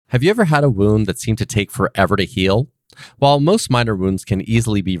Have you ever had a wound that seemed to take forever to heal? While most minor wounds can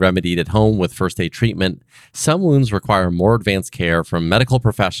easily be remedied at home with first aid treatment, some wounds require more advanced care from medical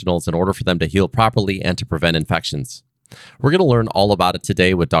professionals in order for them to heal properly and to prevent infections. We're going to learn all about it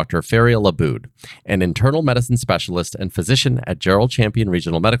today with Dr. Faria Laboud, an internal medicine specialist and physician at Gerald Champion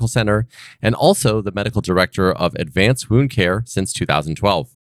Regional Medical Center, and also the medical director of Advanced Wound Care since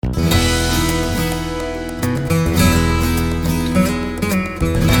 2012.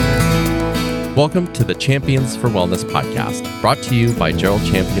 Welcome to the Champions for Wellness podcast, brought to you by Gerald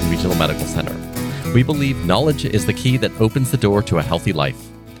Champion Regional Medical Center. We believe knowledge is the key that opens the door to a healthy life.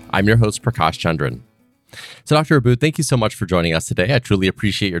 I'm your host, Prakash Chandran. So, Dr. Laboud, thank you so much for joining us today. I truly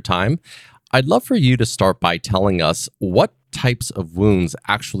appreciate your time. I'd love for you to start by telling us what types of wounds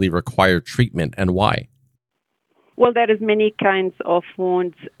actually require treatment and why. Well, there is many kinds of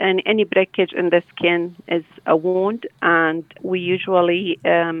wounds, and any breakage in the skin is a wound, and we usually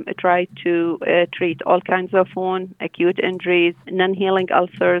try to treat all kinds of wounds, acute injuries, non-healing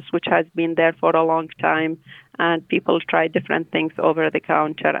ulcers, which has been there for a long time, and people try different things over the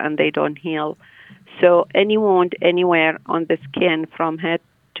counter and they don't heal. So any wound anywhere on the skin from head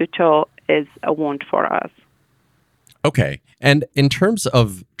to toe is a wound for us. Okay. And in terms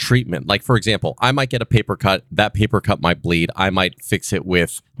of treatment, like for example, I might get a paper cut, that paper cut might bleed, I might fix it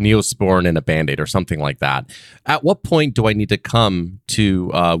with Neosporin and a Band-Aid or something like that. At what point do I need to come to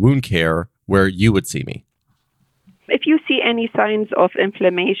wound care where you would see me? If you see any signs of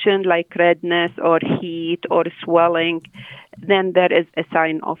inflammation like redness or heat or swelling, then there is a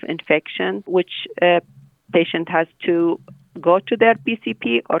sign of infection, which patient has to go to their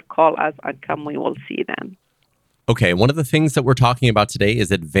PCP or call us and come, we will see them. Okay, one of the things that we're talking about today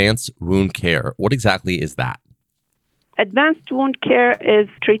is advanced wound care. What exactly is that? Advanced wound care is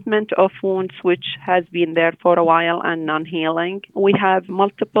treatment of wounds which has been there for a while and non-healing. We have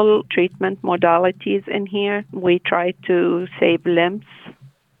multiple treatment modalities in here. We try to save limbs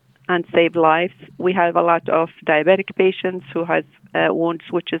and save lives. We have a lot of diabetic patients who has wounds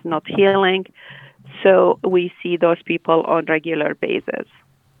which is not healing. So we see those people on regular basis.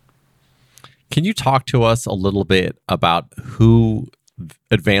 Can you talk to us a little bit about who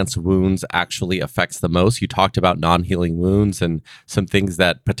advanced wounds actually affects the most? You talked about non-healing wounds and some things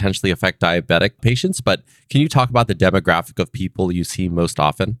that potentially affect diabetic patients, but can you talk about the demographic of people you see most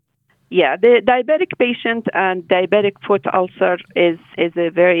often? Yeah, the diabetic patient and diabetic foot ulcer is a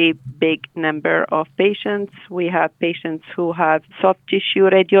very big number of patients. We have patients who have soft tissue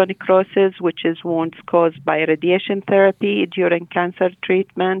radionecrosis, which is wounds caused by radiation therapy during cancer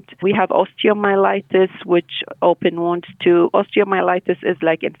treatment. We have osteomyelitis, which open wounds to. Osteomyelitis is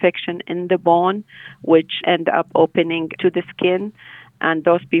like infection in the bone, which end up opening to the skin. And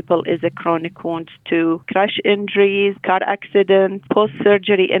those people is a chronic wounds to crush injuries, car accident,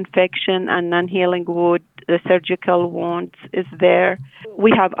 post-surgery infection, and non-healing wound. The surgical wounds is there.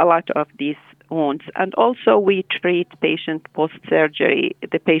 We have a lot of these wounds. And also we treat patient post-surgery,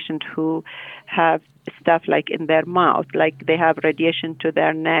 the patient who have stuff like in their mouth, like they have radiation to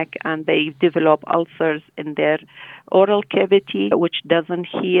their neck and they develop ulcers in their oral cavity, which doesn't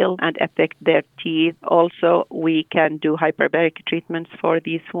heal and affect their teeth. Also, we can do hyperbaric treatments for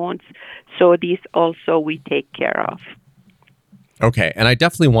these wounds. So these also we take care of. Okay, and I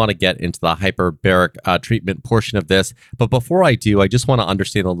definitely want to get into the hyperbaric treatment portion of this. But before I do, I just want to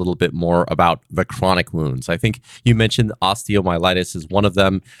understand a little bit more about the chronic wounds. I think you mentioned osteomyelitis is one of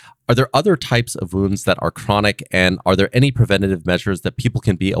them. Are there other types of wounds that are chronic, and are there any preventative measures that people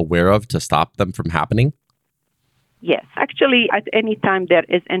can be aware of to stop them from happening? Yes, actually, at any time there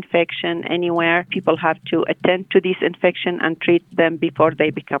is infection anywhere, people have to attend to this infection and treat them before they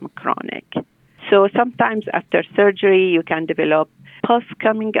become chronic. So sometimes after surgery, you can develop pus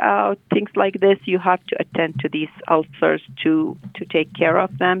coming out, things like this. You have to attend to these ulcers to take care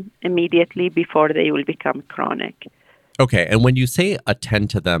of them immediately before they will become chronic. Okay, and when you say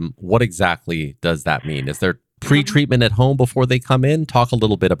attend to them, what exactly does that mean? Is there pre-treatment at home before they come in? Talk a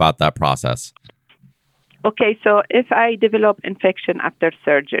little bit about that process. Okay, so if I develop infection after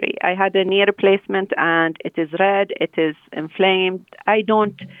surgery, I had a knee replacement and it is red, it is inflamed, I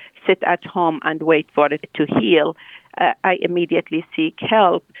don't sit at home and wait for it to heal. I immediately seek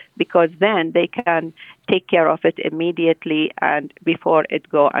help because then they can take care of it immediately and before it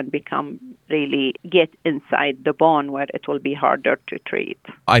go and become really get inside the bone where it will be harder to treat.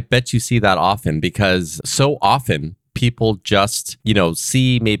 I bet you see that often because so often people just,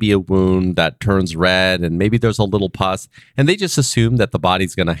 see maybe a wound that turns red and maybe there's a little pus and they just assume that the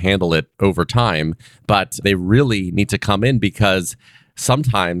body's going to handle it over time, but they really need to come in because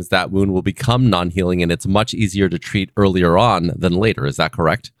sometimes that wound will become non-healing and it's much easier to treat earlier on than later. Is that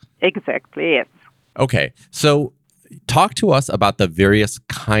correct? Exactly, yes. Okay. So talk to us about the various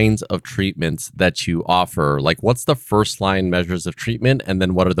kinds of treatments that you offer. Like, what's the first line measures of treatment, and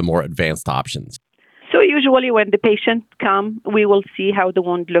then what are the more advanced options? So usually when the patient come, we will see how the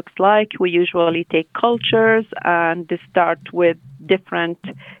wound looks like. We usually take cultures and start with different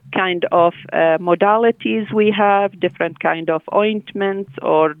kind of modalities we have, different kind of ointments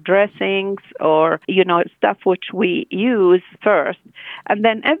or dressings or, stuff which we use first. And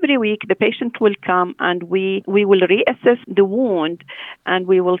then every week the patient will come and we will reassess the wound and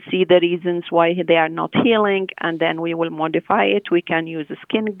we will see the reasons why they are not healing, and then we will modify it. We can use a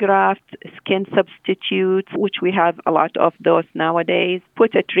skin graft, skin substitute, which we have a lot of those nowadays,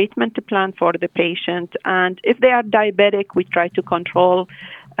 put a treatment plan for the patient. And if they are diabetic, we try to control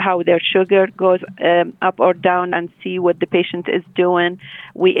how their sugar goes up or down and see what the patient is doing.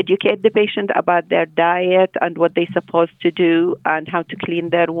 We educate the patient about their diet and what they're supposed to do and how to clean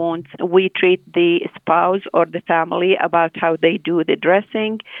their wounds. We treat the spouse or the family about how they do the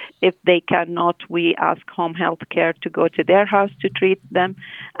dressing. If they cannot, we ask home health care to go to their house to treat them.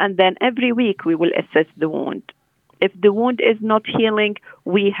 And then every week we will assess the wound. If the wound is not healing,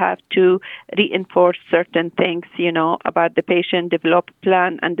 we have to reinforce certain things, about the patient, develop a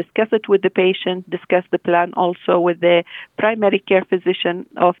plan and discuss it with the patient, discuss the plan also with the primary care physician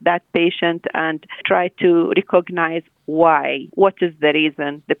of that patient, and try to recognize why, what is the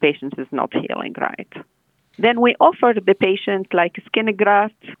reason the patient is not healing right. Then we offer the patient like skin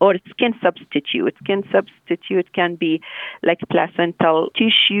graft or skin substitute. Skin substitute can be like placental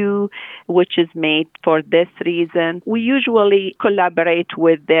tissue, which is made for this reason. We usually collaborate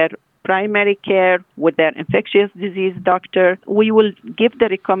with their primary care, with their infectious disease doctor. We will give the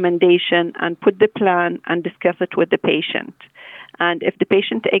recommendation and put the plan and discuss it with the patient. And if the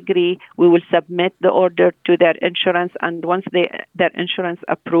patient agree, we will submit the order to their insurance. And once their insurance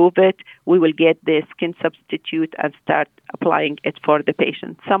approve it, we will get the skin substitute and start applying it for the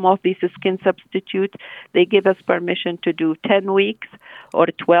patient. Some of these skin substitutes, they give us permission to do 10 weeks or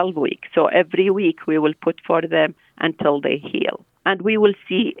 12 weeks. So every week we will put for them until they heal. And we will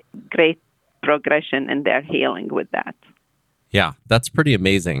see great progression in their healing with that. Yeah, that's pretty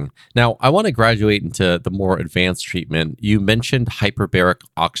amazing. Now, I want to graduate into the more advanced treatment. You mentioned hyperbaric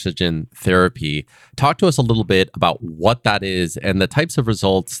oxygen therapy. Talk to us a little bit about what that is and the types of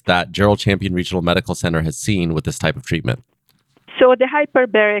results that Gerald Champion Regional Medical Center has seen with this type of treatment. So the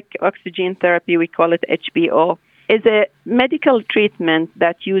hyperbaric oxygen therapy, we call it HBO, is a medical treatment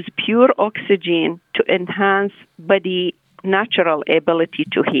that uses pure oxygen to enhance body natural ability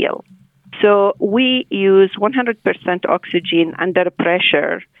to heal. So we use 100% oxygen under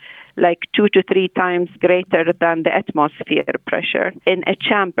pressure, like 2 to 3 times greater than the atmosphere pressure in a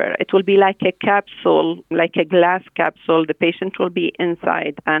chamber. It will be like a capsule, like a glass capsule. The patient will be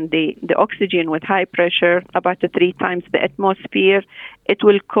inside, and the oxygen with high pressure, about 3 times the atmosphere, it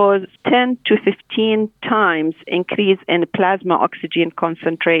will cause 10 to 15 times increase in plasma oxygen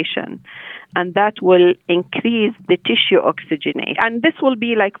concentration. And that will increase the tissue oxygenation. And this will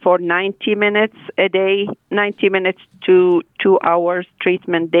be like for 90 minutes a day, 90 minutes to 2 hours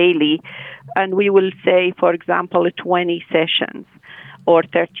treatment daily. And we will say, for example, 20 sessions or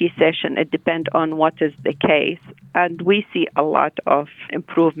 30 sessions. It depends on what is the case. And we see a lot of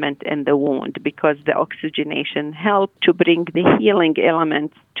improvement in the wound because the oxygenation helps to bring the healing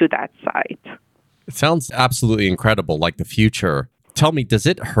elements to that site. It sounds absolutely incredible, like the future. Tell me, does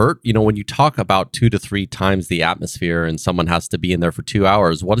it hurt? When you talk about 2 to 3 times the atmosphere and someone has to be in there for 2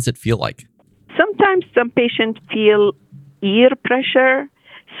 hours, what does it feel like? Sometimes some patients feel ear pressure.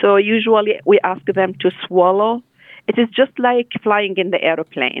 So usually we ask them to swallow. It is just like flying in the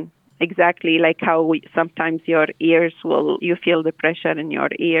airplane. Exactly like how sometimes your ears you feel the pressure in your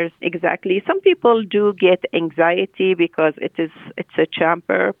ears. Exactly. Some people do get anxiety because it's a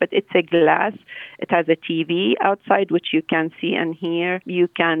chamber, but it's a glass. It has a TV outside which you can see and hear. You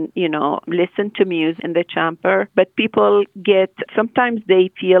can, listen to music in the chamber. But people sometimes they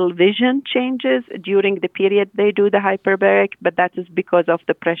feel vision changes during the period they do the hyperbaric, but that is because of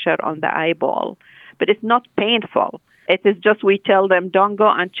the pressure on the eyeball. But it's not painful. It is just we tell them, don't go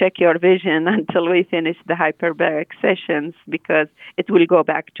and check your vision until we finish the hyperbaric sessions because it will go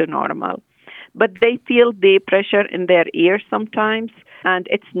back to normal. But they feel the pressure in their ears sometimes, and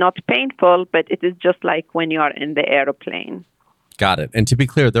it's not painful, but it is just like when you are in the airplane. Got it. And to be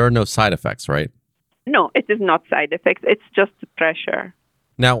clear, there are no side effects, right? No, it is not side effects. It's just pressure.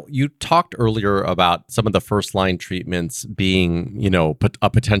 Now, you talked earlier about some of the first line treatments being, a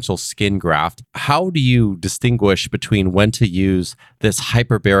potential skin graft. How do you distinguish between when to use this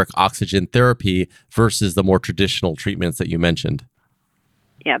hyperbaric oxygen therapy versus the more traditional treatments that you mentioned?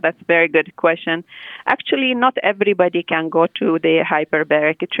 Yeah, that's a very good question. Actually, not everybody can go to the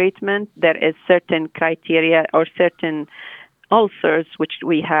hyperbaric treatment. There is certain criteria or certain ulcers which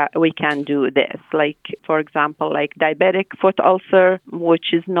we can do this. Like, for example, like diabetic foot ulcer,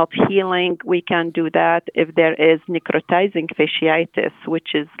 which is not healing, we can do that. If there is necrotizing fasciitis,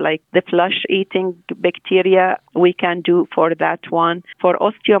 which is like the flesh-eating bacteria, we can do for that one. For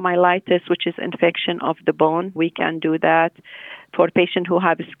osteomyelitis, which is infection of the bone, we can do that. For patients who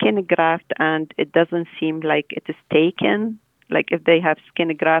have skin graft and it doesn't seem like it is taken, like if they have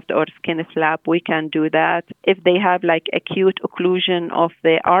skin graft or skin flap, we can do that. If they have like acute occlusion of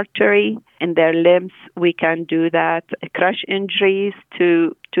the artery in their limbs, we can do that. Crush injuries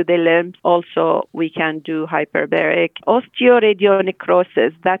to the limbs, also we can do hyperbaric.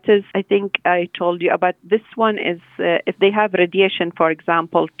 Osteoradionecrosis, that is, I think I told you about. This one is if they have radiation, for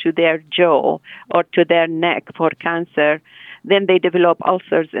example, to their jaw or to their neck for cancer, then they develop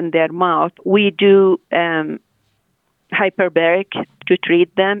ulcers in their mouth. We do hyperbaric to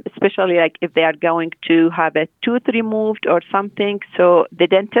treat them, especially like if they are going to have a tooth removed or something. So the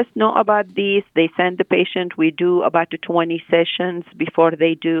dentists know about these. They send the patient. We do about 20 sessions before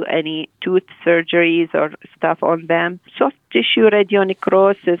they do any tooth surgeries or stuff on them. Soft tissue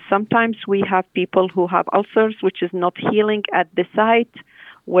radionecrosis, sometimes we have people who have ulcers which is not healing at the site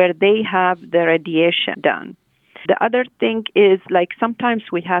where they have the radiation done. The other thing is, like, sometimes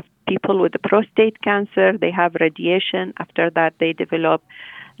we have people with the prostate cancer, they have radiation. After that, they develop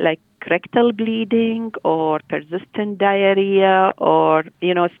like rectal bleeding or persistent diarrhea or,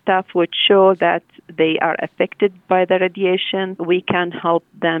 stuff which show that they are affected by the radiation. We can help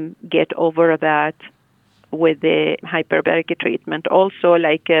them get over that with the hyperbaric treatment. Also,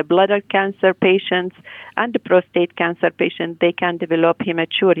 like bladder cancer patients and the prostate cancer patients, they can develop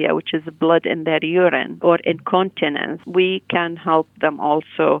hematuria, which is blood in their urine, or incontinence. We can help them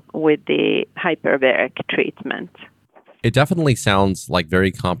also with the hyperbaric treatment. It definitely sounds like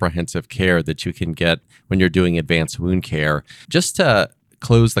very comprehensive care that you can get when you're doing advanced wound care. Just to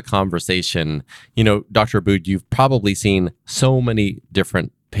close the conversation, Dr. Aboud, you've probably seen so many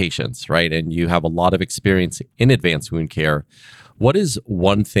different patients, right? And you have a lot of experience in advanced wound care. What is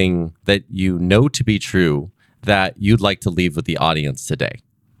one thing that you know to be true that you'd like to leave with the audience today?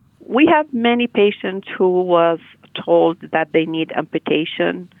 We have many patients who was told that they need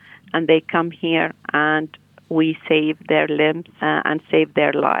amputation, and they come here and we save their limbs and save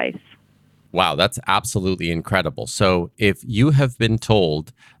their lives. Wow, that's absolutely incredible. So if you have been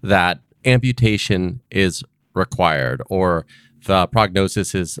told that amputation is required or the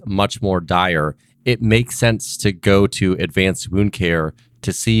prognosis is much more dire, it makes sense to go to advanced wound care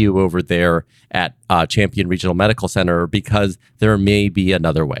to see you over there at Champion Regional Medical Center because there may be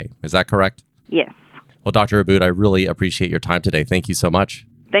another way. Is that correct? Yes. Well, Dr. Aboud, I really appreciate your time today. Thank you so much.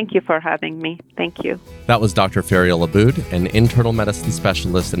 Thank you for having me. Thank you. That was Dr. Farial Aboud, an internal medicine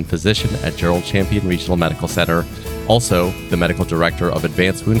specialist and physician at Gerald Champion Regional Medical Center, also the medical director of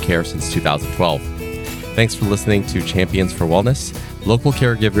Advanced Wound Care since 2012. Thanks for listening to Champions for Wellness, local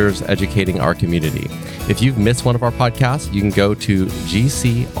caregivers educating our community. If you've missed one of our podcasts, you can go to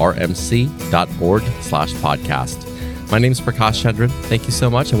gcrmc.org/podcast. My name is Prakash Chandran. Thank you so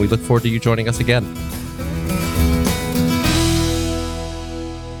much, and we look forward to you joining us again.